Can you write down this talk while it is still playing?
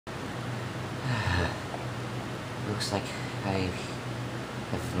looks like I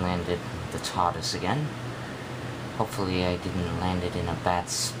have landed the TARDIS again. Hopefully I didn't land it in a bad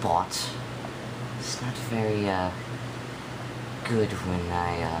spot. It's not very, good when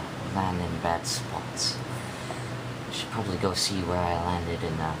I, land in bad spots. I should probably go see where I landed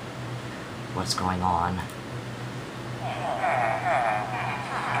and, what's going on.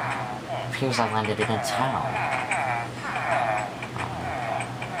 Appears I landed in a town.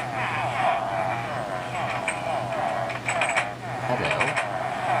 Hello.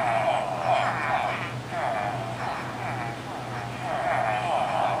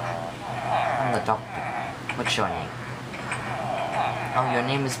 I'm the doctor. What's your name? Oh, your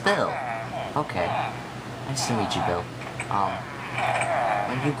name is Bill. Okay. Nice to meet you, Bill.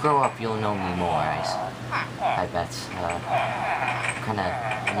 When you grow up, you'll know me more, I bet. Kinda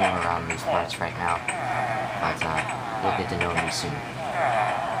new around these parts right now, but, you'll get to know me soon.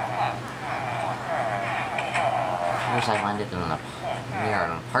 Here's I landed in near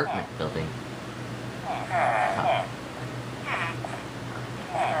an apartment building.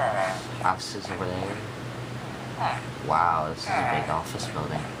 Offices over there. Wow, this is a big office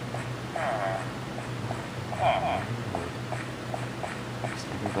building. What's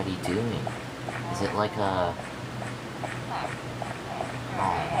everybody doing? Is it like a...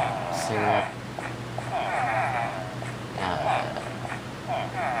 Oh, is there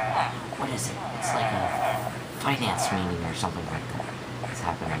what is it? It's like a finance meeting or something like that. It's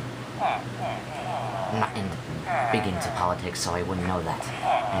happening. I'm not big into politics, so I wouldn't know that.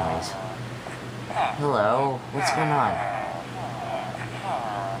 Anyways. Hello? What's going on?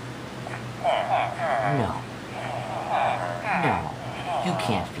 No. No. You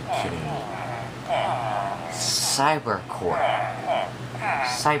can't be kidding me. Cybercorp.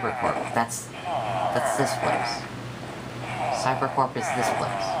 That's this place. Cybercorp is this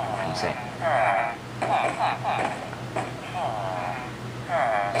place, you say.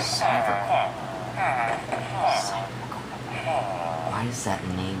 Cybercorp. Why is that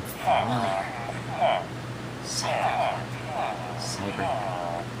name familiar?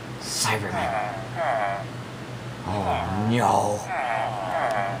 Cybermen. Oh no.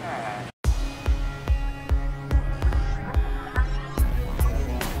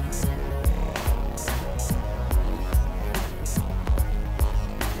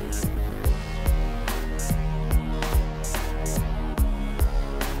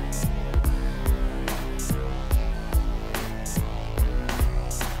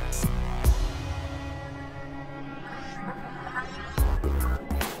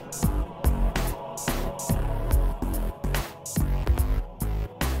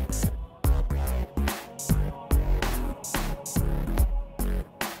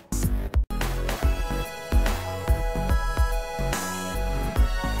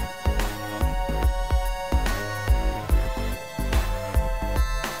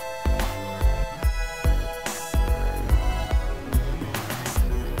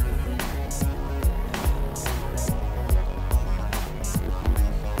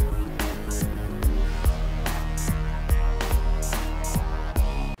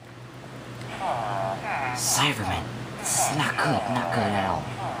 Cybermen. This is not good at all.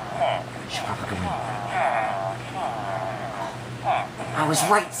 Should probably go in. I was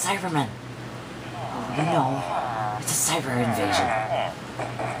right, Cybermen. Oh no, it's a cyber invasion.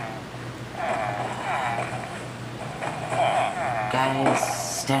 Guys,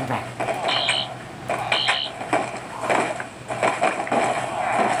 stand back.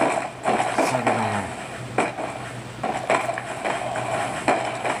 Cybermen.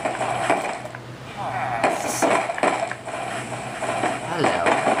 Hello.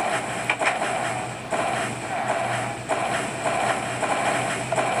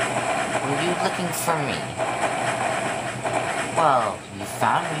 Were you looking for me? Well, you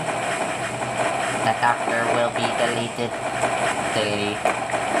found me. The doctor will be deleted. Delete.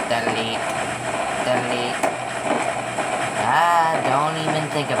 Don't even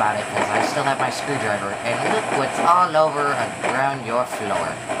think about it, because I still have my screwdriver, and look what's all over around your floor.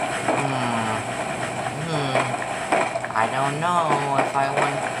 I don't know if I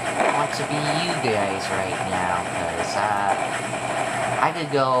want to be you guys right now, because, I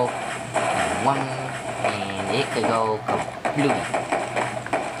could go one, and it could go kablooey.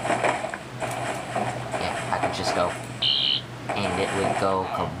 Yeah, I could just go, and it would go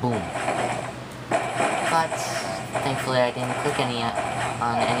kaboom. But thankfully I didn't click on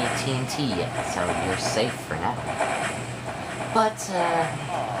any TNT yet, so you're safe for now. But,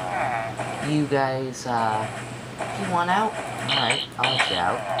 you guys, if you want out, alright, I'll let you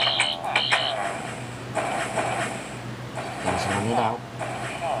out. You guys want it out?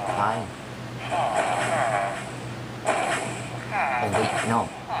 Fine. No.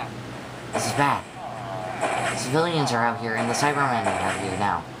 This is bad. Civilians are out here, and the Cybermen are out here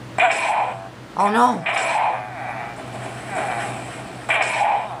now. Oh no!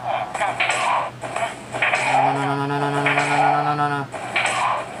 No.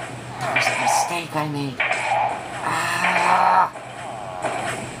 That was a mistake I made. Ah!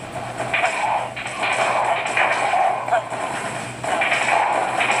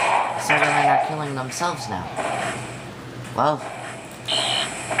 Cybermen are killing themselves now. Well,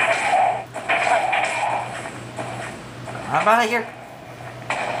 I'm out of here.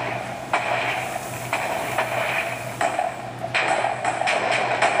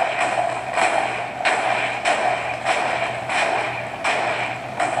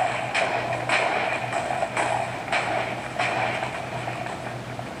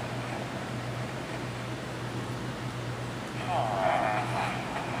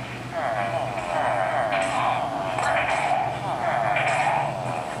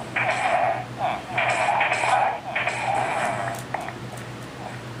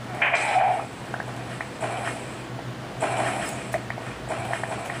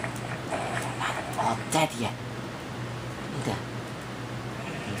 Dead yet.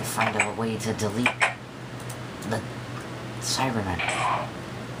 Need to find a way to delete the Cybermen.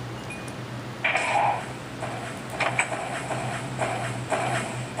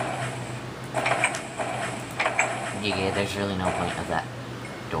 Yeah, there's really no point of that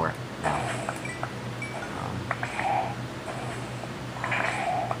door now.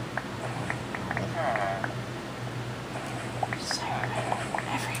 Cybermen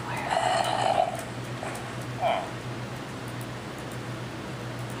everywhere.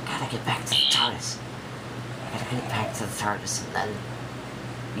 Get back to the TARDIS. I gotta get back to the TARDIS and then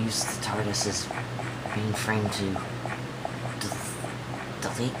use the TARDIS as mainframe to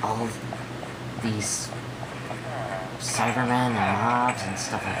delete all of these Cybermen and mobs and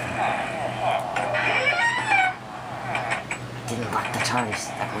stuff like that. I didn't lock the TARDIS.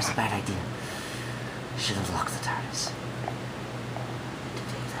 That was a bad idea. I should have locked the TARDIS. To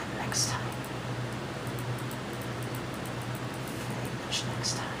do that next time. Very much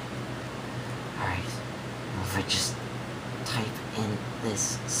next time. Alright, if I just type in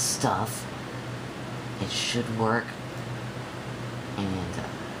this stuff, it should work. And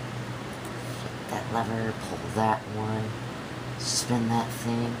flip that lever, pull that one, spin that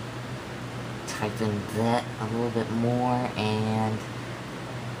thing, type in that a little bit more, and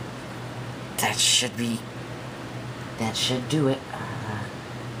that should do it.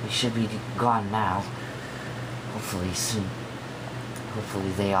 We should be gone now. Hopefully soon. Hopefully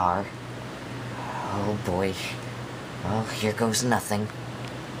they are. Oh boy. Well, here goes nothing.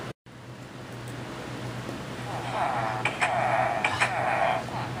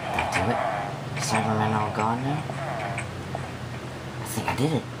 That do it? Cybermen all gone now? I think I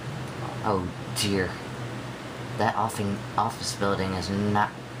did it. Oh dear. That office building is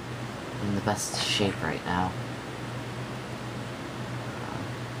not in the best shape right now.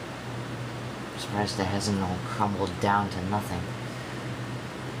 I'm surprised it hasn't all crumbled down to nothing.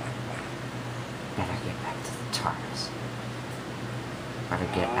 Better get back to the TARDIS. Better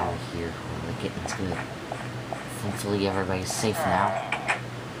get out of here while the getting's good. Thankfully everybody's safe now.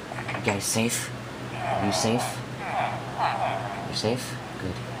 You guys safe? Are you safe? You safe?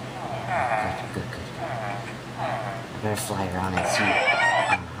 Good. Good. I better fly around and see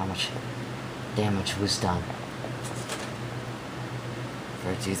how much damage was done.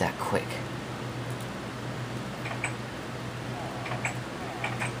 Better do that quick.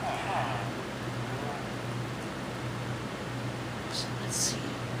 Let's see.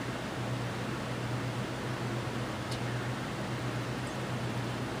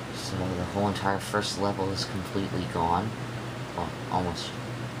 So the whole entire first level is completely gone. Well, almost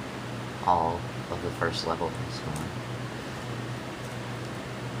all of the first level is gone.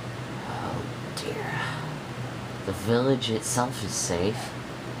 Oh dear. The village itself is safe.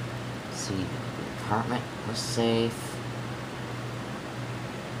 Let's see, the apartment was safe.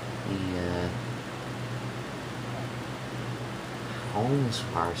 The homes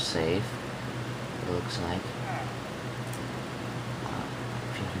are safe, it looks like.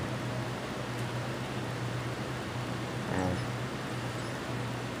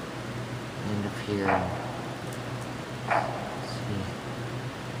 End up here and see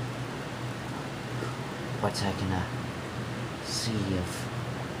what I can see of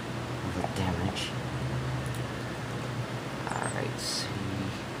the damage. Alright, see.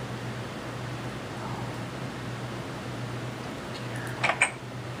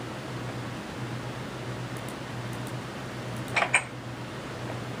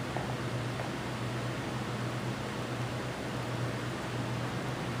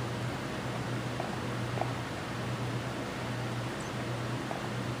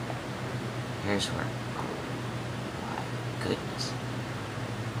 stairs were... Oh my goodness.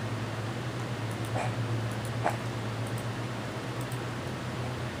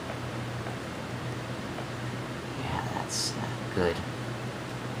 Yeah, that's not good.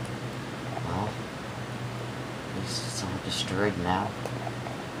 Well, at least it's all destroyed now.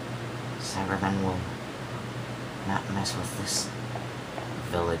 Cybermen will not mess with this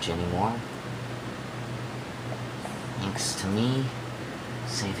village anymore. Thanks to me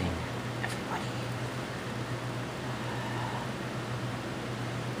saving everybody.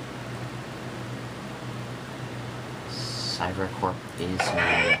 Cybercorp is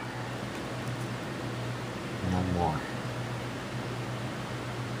no more.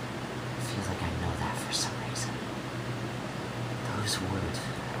 I feel like I know that for some reason. Those words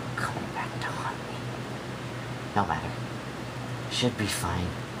are coming back to haunt me. No matter. Should be fine.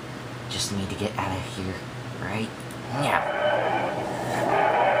 Just need to get out of here, right? Yeah.